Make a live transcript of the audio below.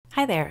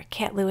Hi there,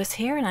 Kat Lewis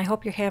here, and I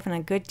hope you're having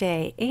a good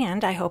day,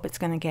 and I hope it's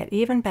going to get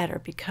even better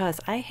because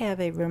I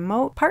have a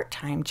remote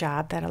part-time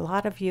job that a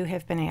lot of you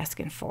have been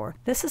asking for.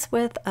 This is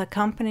with a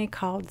company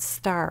called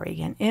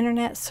Starry, an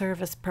internet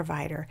service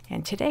provider,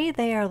 and today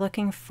they are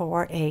looking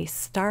for a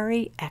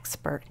Starry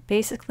expert.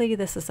 Basically,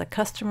 this is a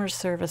customer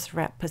service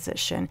rep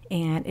position,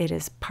 and it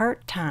is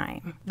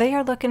part-time. They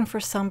are looking for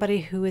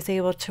somebody who is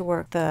able to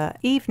work the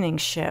evening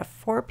shift,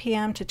 4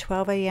 p.m. to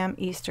 12 a.m.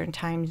 Eastern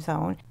Time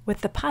Zone, with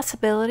the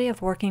possibility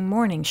of working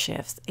morning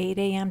shifts, 8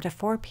 a.m. to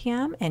 4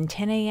 p.m. and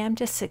 10 a.m.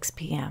 to 6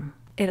 p.m.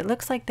 It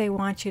looks like they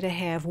want you to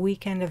have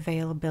weekend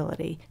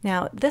availability.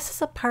 Now, this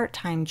is a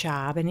part-time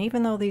job, and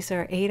even though these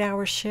are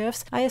 8-hour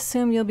shifts, I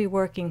assume you'll be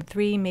working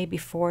 3, maybe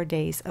 4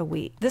 days a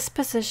week. This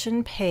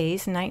position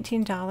pays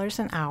 $19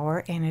 an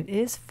hour, and it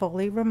is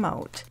fully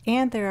remote.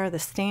 And there are the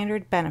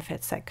standard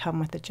benefits that come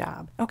with the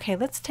job. Okay,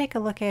 let's take a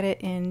look at it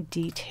in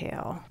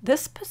detail.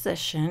 This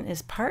position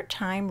is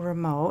part-time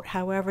remote.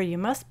 However, you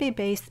must be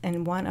based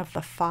in one of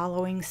the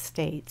following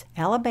states: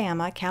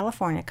 Alabama,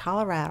 California,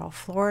 Colorado,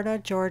 Florida,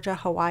 Georgia,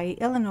 Hawaii,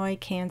 Illinois,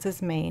 Kansas,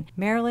 Maine,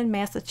 Maryland,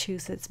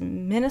 Massachusetts,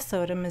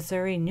 Minnesota,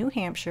 Missouri, New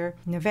Hampshire,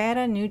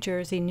 Nevada, New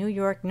Jersey, New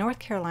York, North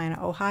Carolina,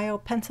 Ohio,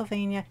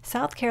 Pennsylvania,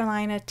 South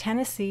Carolina,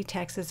 Tennessee,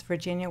 Texas,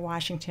 Virginia,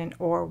 Washington,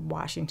 or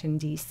Washington,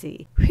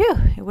 D.C. Phew,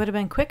 it would have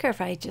been quicker if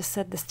I just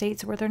said the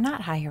states where they're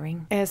not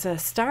hiring. As a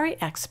Starry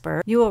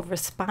expert, you will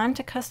respond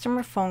to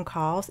customer phone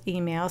calls,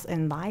 emails,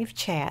 and live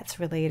chats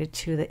related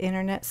to the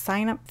internet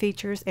sign-up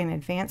features and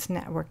advanced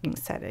networking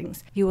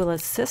settings. You will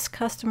assist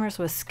customers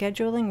with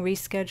scheduling,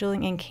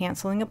 rescheduling, and canceling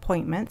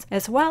appointments,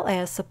 as well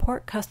as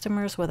support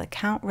customers with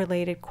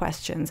account-related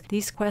questions.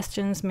 These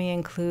questions may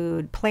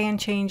include plan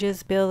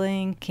changes,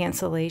 billing,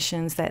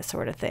 cancellations, that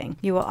sort of thing.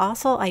 You will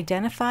also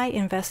identify,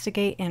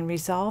 investigate, and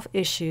resolve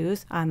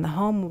issues on the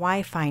home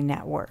Wi-Fi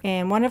network.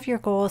 And one of your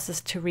goals is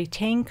to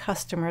retain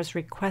customers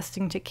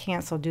requesting to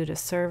cancel due to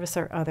service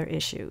or other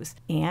issues.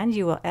 And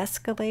you will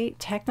escalate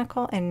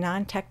technical and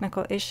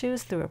non-technical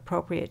issues through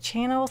appropriate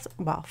channels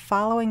while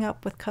following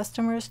up with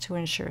customers to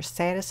ensure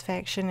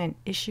satisfaction and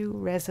issue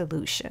resolution.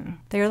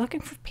 They are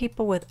looking for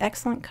people with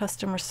excellent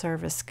customer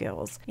service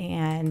skills,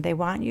 and they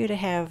want you to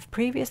have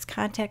previous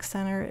contact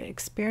center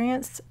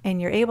experience, and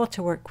you're able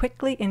to work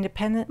quickly,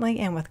 independently,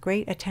 and with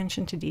great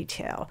attention to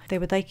detail. They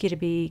would like you to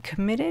be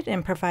committed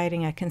in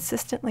providing a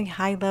consistently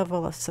high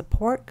level of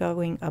support,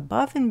 going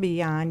above and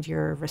beyond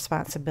your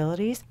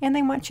responsibilities, and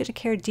they want you to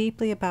care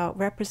deeply about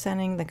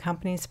representing the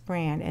company's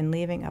brand and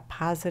leaving a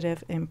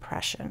positive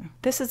impression.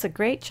 This is a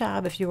great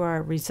job if you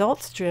are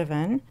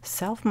results-driven,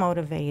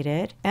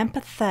 self-motivated,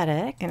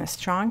 empathetic, and a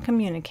strong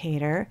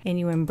communicator, and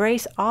you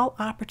embrace all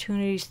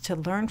opportunities to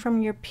learn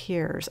from your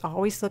peers,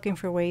 always looking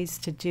for ways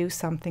to do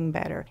something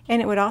better.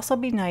 And it would also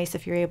be nice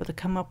if you're able to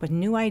come up with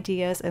new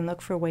ideas and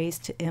look for ways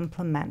to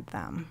implement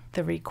them.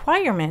 The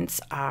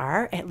requirements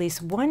are at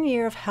least 1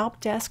 year of help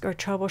desk or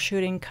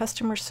troubleshooting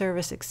customer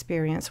service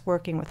experience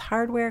working with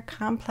hardware,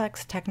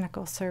 complex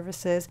technical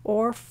services,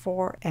 or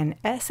for an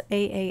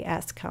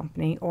SaaS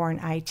company or an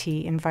IT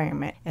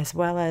environment, as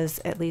well as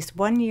at least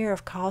 1 year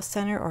of call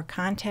center or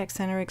contact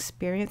center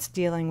experience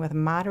dealing with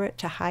moderate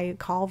to high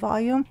call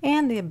volume,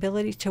 and the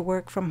ability to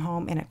work from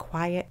home in a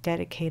quiet,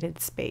 dedicated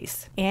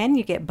space. And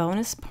you get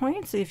bonus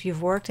points if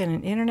you've worked in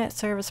an internet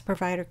service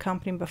provider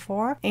company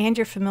before and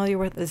you're familiar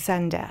with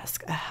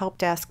Zendesk, a help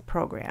desk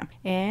program.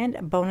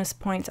 And bonus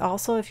points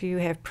also if you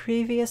have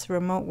previous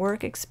remote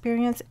work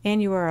experience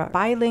and you are a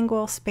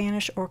bilingual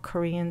Spanish or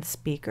Korean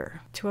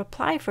speaker. To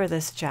apply for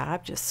this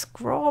job, just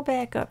scroll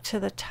back up to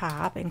the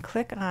top and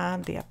click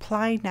on the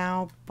Apply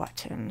Now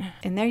button.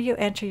 And there you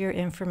enter your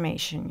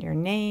information, your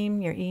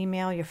name, your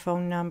email, your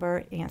phone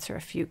number, answer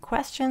a few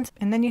questions,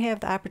 and then you have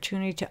the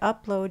opportunity to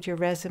upload your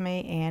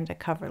resume and a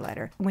cover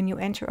letter. When you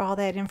enter all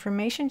that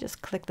information,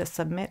 just click the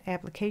Submit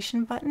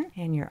Application button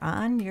and you're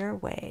on your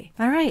way.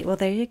 All right, well,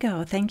 there you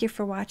go. Thank you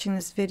for watching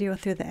this video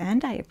through the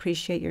end. I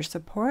appreciate your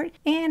support.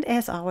 And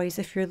as always,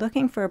 if you're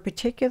looking for a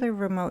particular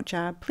remote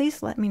job,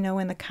 please let me know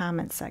in the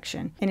comments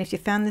section. And if you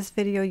found this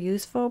video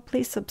useful,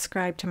 please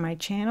subscribe to my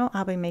channel.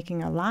 I'll be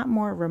making a lot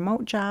more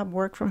remote job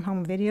work from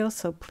home videos,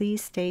 so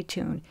please stay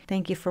tuned.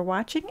 Thank you for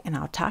watching, and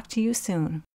I'll talk to you soon.